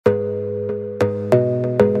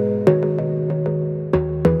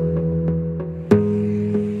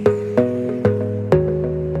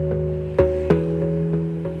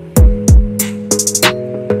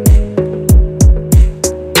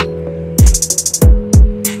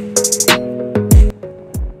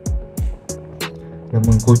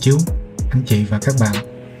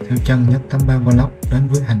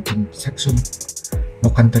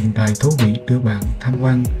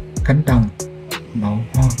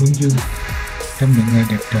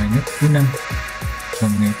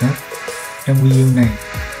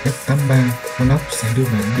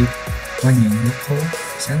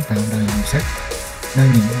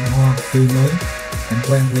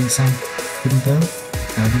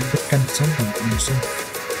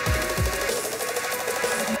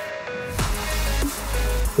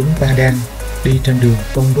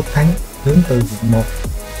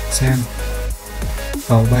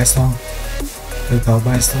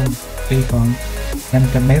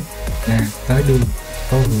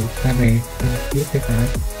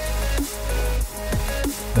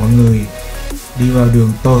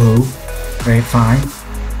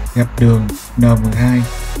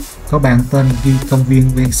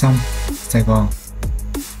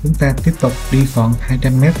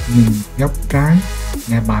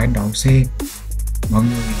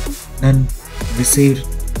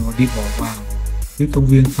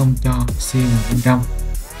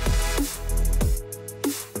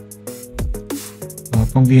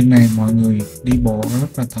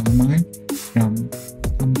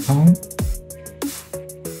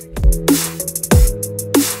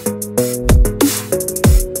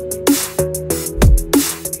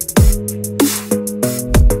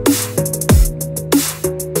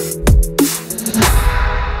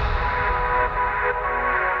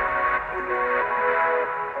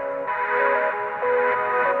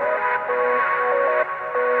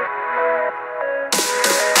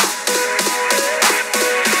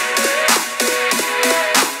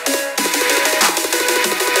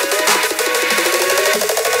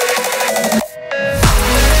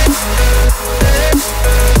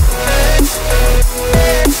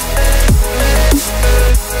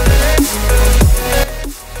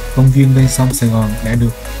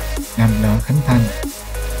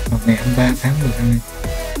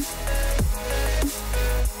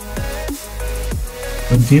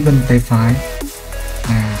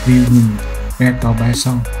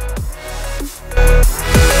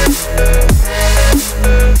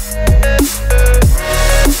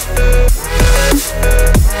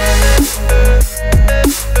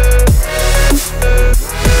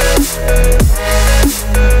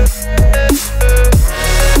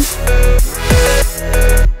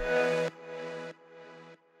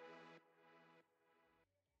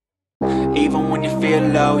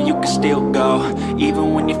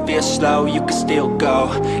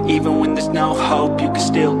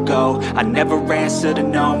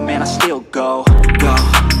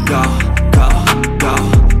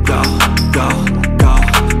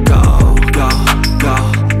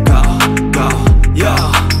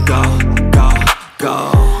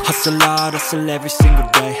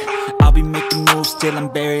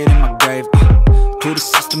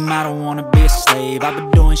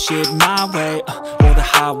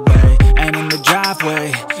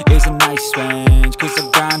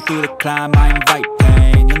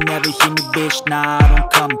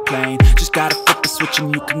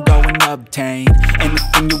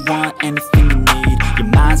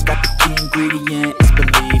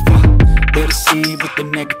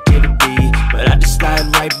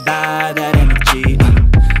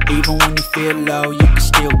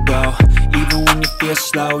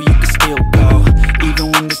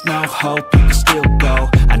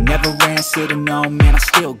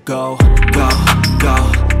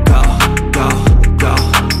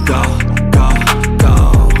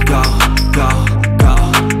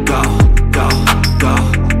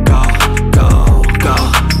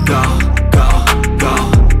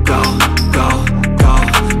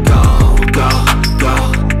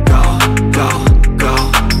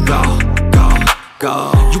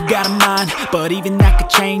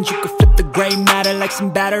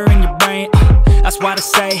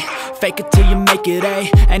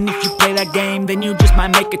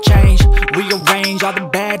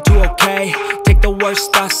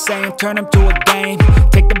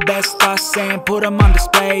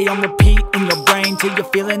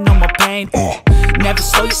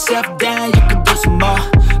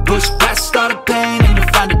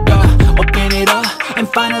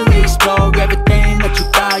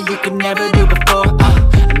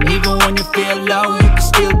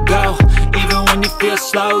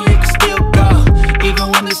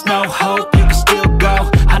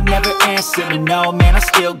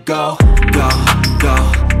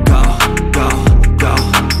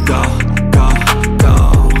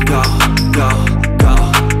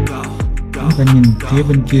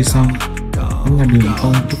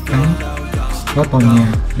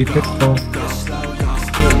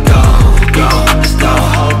go, let's go,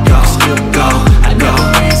 still go. I never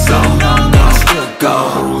ran, so no, I still go.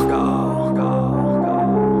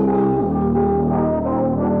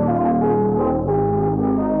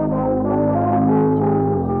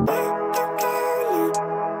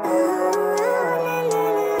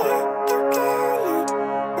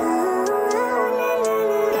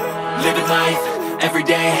 Living life, every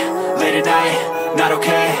day, late at night, not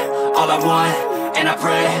okay. All I want, and I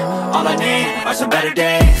pray, all I need are some better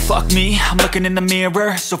days. Fuck me, I'm looking in the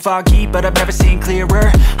mirror, so foggy, but I've never seen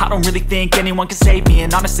clearer. I don't really think anyone can save me,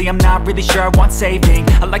 and honestly I'm not really sure I want saving.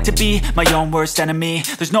 I like to be my own worst enemy.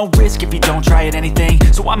 There's no risk if you don't try at anything,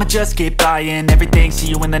 so I'ma just keep buying everything. See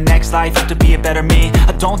you in the next life, have to be a better me.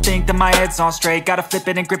 I don't think that my head's on straight, gotta flip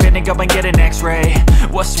it and grip it and go and get an x-ray.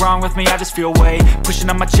 What's wrong with me? I just feel weight pushing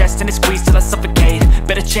on my chest and it squeezes till I suffocate.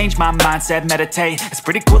 Better change my mindset, meditate. It's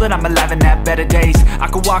pretty cool that I'm alive and have better days. I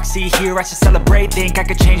could walk, see, hear, I should celebrate. Think I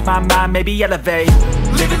could change my mind, maybe elevate.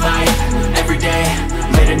 Living life, every day,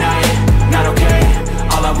 late at night, not okay.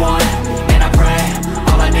 All I want, and I pray,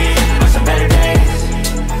 all I need are some better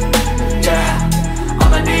days. Yeah,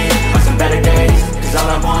 all I need are some better days. Cause all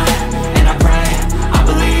I want, and I pray, I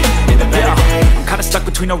believe in the better days. I'm kinda stuck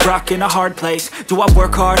between a rock and a hard place. Do I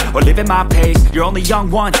work hard or live at my pace? You're only young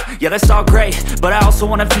once, yeah that's all great, but I also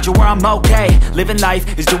want a future where I'm okay. Living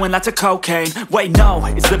life is doing lots of cocaine. Wait no,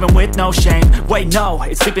 it's living with no shame. Wait no,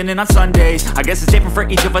 it's sleeping in on Sundays. I guess it's different for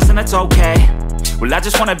each of us and that's okay. Well I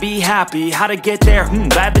just wanna be happy, how to get there?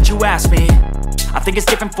 Glad that you asked me. I think it's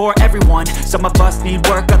different for everyone. Some of us need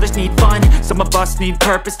work, others need fun. Some of us need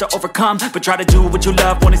purpose to overcome. But try to do what you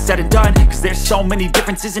love when it's said and done. Cause there's so many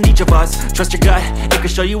differences in each of us. Trust your gut, it can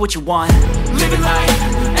show you what you want. Living life,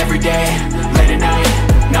 every day, late at night,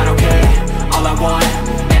 not okay. All I want,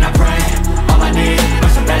 and I pray, all I need are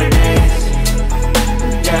some better days.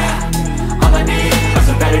 Yeah, all I need are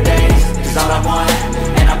some better days. Cause all I want,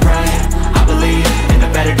 and I pray, I believe in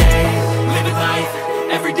the better days. Living life,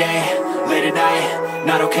 every day, late at night,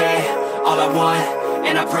 not okay. All I want,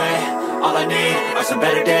 and I pray, all I need are some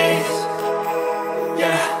better days.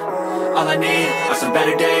 Yeah, all I need are some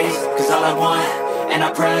better days. Cause all I want, and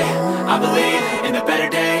I pray, I believe in the better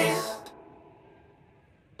days.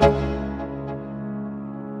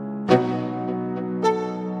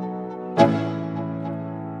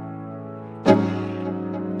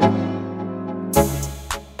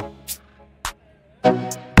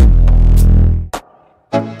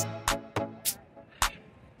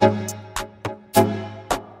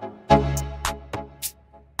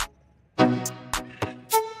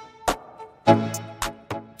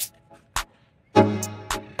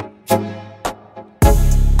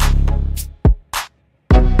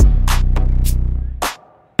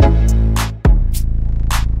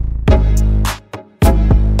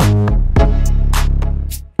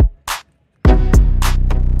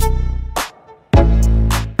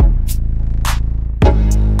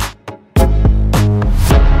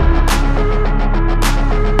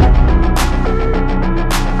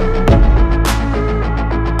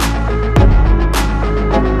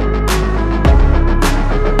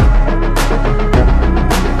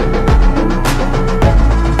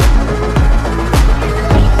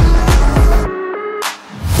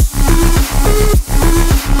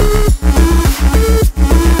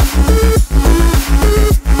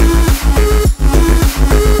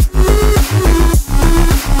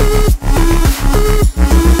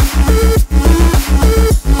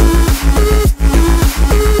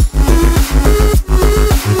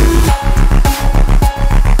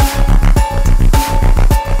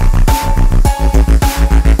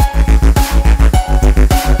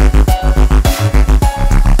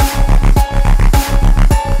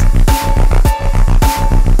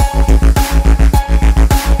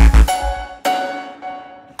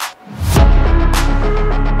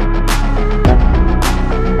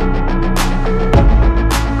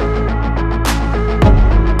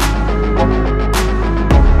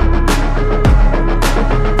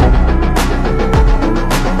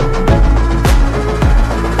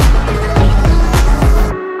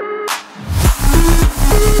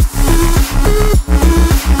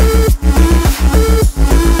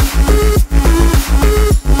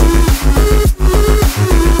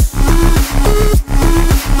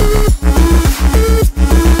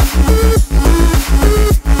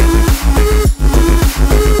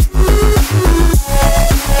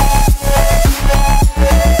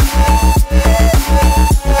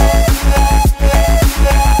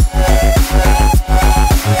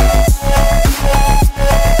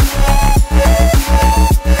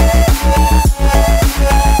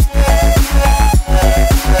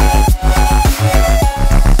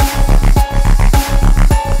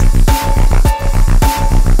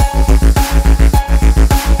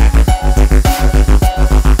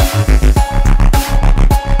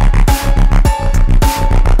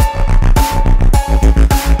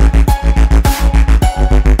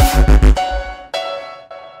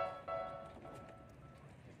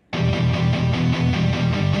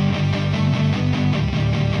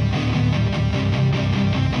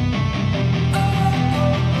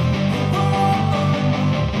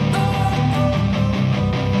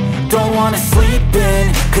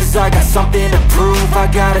 cause I got something to prove. I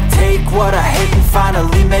gotta take what I hate and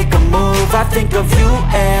finally make a move. I think of you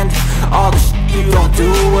and all the shit you don't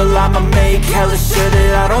do. Well, I'ma make hella sure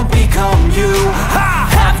that I don't become you. I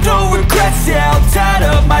have no regrets, yeah, I'll tie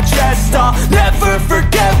up my chest. I'll never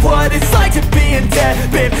forget what it's like to be in debt.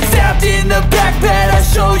 Been stabbed in the back bed, I'll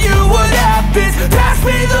show you what happens. Pass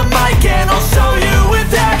me the mic and I'll show you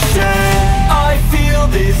with action. I feel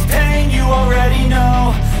this pain, you already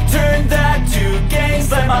know. Turn that to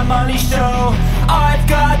gains, let my money show. I've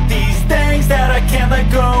got these things that I can't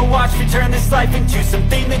let go. Watch me turn this life into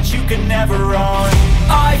something that you can never own.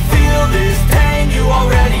 I feel this pain, you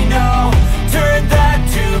already know. Turn that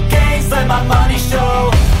to gains, let my money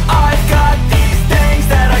show. I've got these things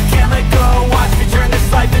that I can't let go. Watch me turn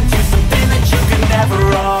this life into something that you can never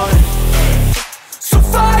own. So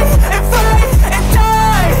fight and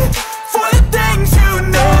die for the things you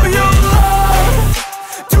know you love.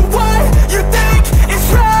 Do what you think is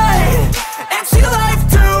right and see life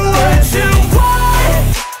do what you want.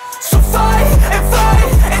 So fight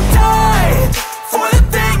and die for the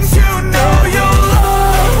things you know you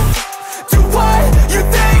love. Do what you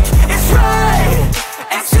think is right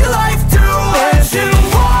and see life do what you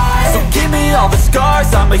want. So give me all the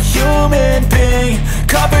scars, I'm a human being.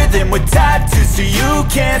 Cover them with tattoos so you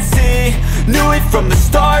can't see. Knew it from the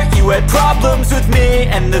start, you had problems with me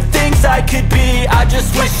and the things I could be, I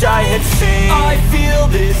just wish I had seen. I feel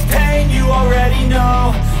this pain, you already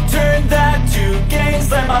know. Turn that to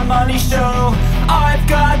gains, let my money show. I've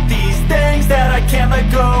got these things that I can't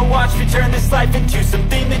let go. Watch me turn this life into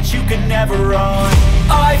something that you can never own.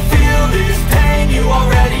 I feel this pain, you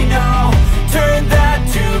already know. Turn that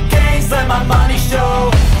to gains, let my money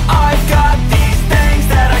show. I've got these things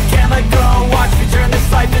that I can't let go. Watch me turn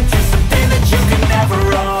this life into something that you can never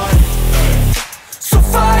own. So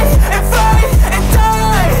fight and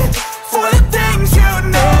die for the things you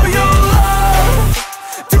know you love.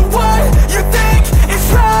 Do what you think is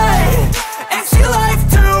right and see life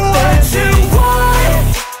do what you want.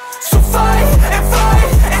 So fight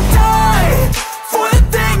and die for the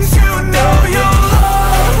things you know you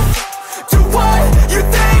love. Do what you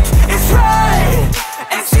think is right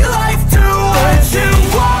and see life do what you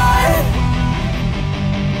want.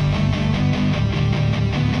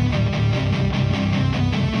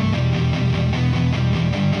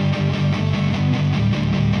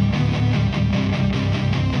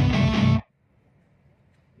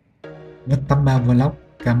 Nhất 83 Vlog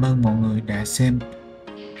cảm ơn mọi người đã xem.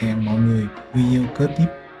 Hẹn mọi người video kế tiếp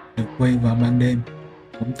được quay vào ban đêm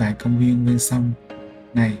cũng tại công viên bên sông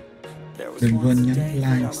này. Đừng quên nhấn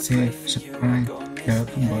like, share, subscribe để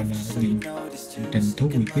không bỏ lỡ những hành trình thú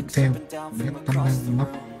vị tiếp theo của Nhất 83 Vlog.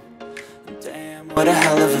 What a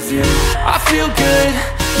hell of a view. I feel good,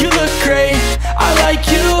 you look great, I like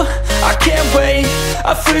you, I can't wait.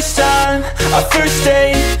 A first time, a first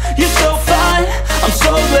date, you're so fine, I'm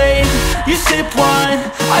so late. You sip wine,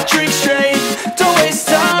 I drink straight, don't waste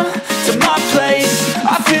time to my place.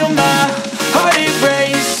 I feel my heart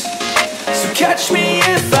erase, so catch me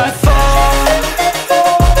if I fall.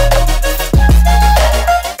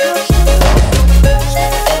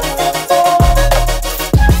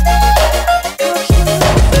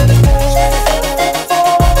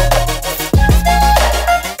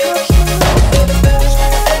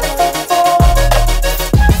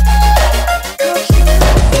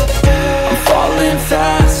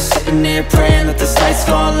 Praying that this night's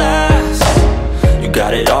gonna last. You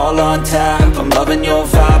got it all on tap, I'm loving your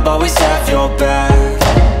vibe, always have your back.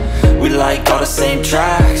 We like all the same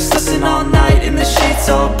tracks, listen all night in the sheets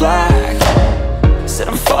all black. Said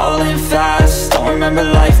I'm falling fast, don't remember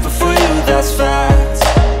life before you, that's fact.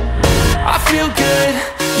 I feel good,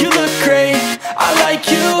 you look great, I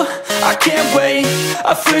like you, I can't wait.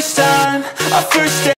 A first time, a first date.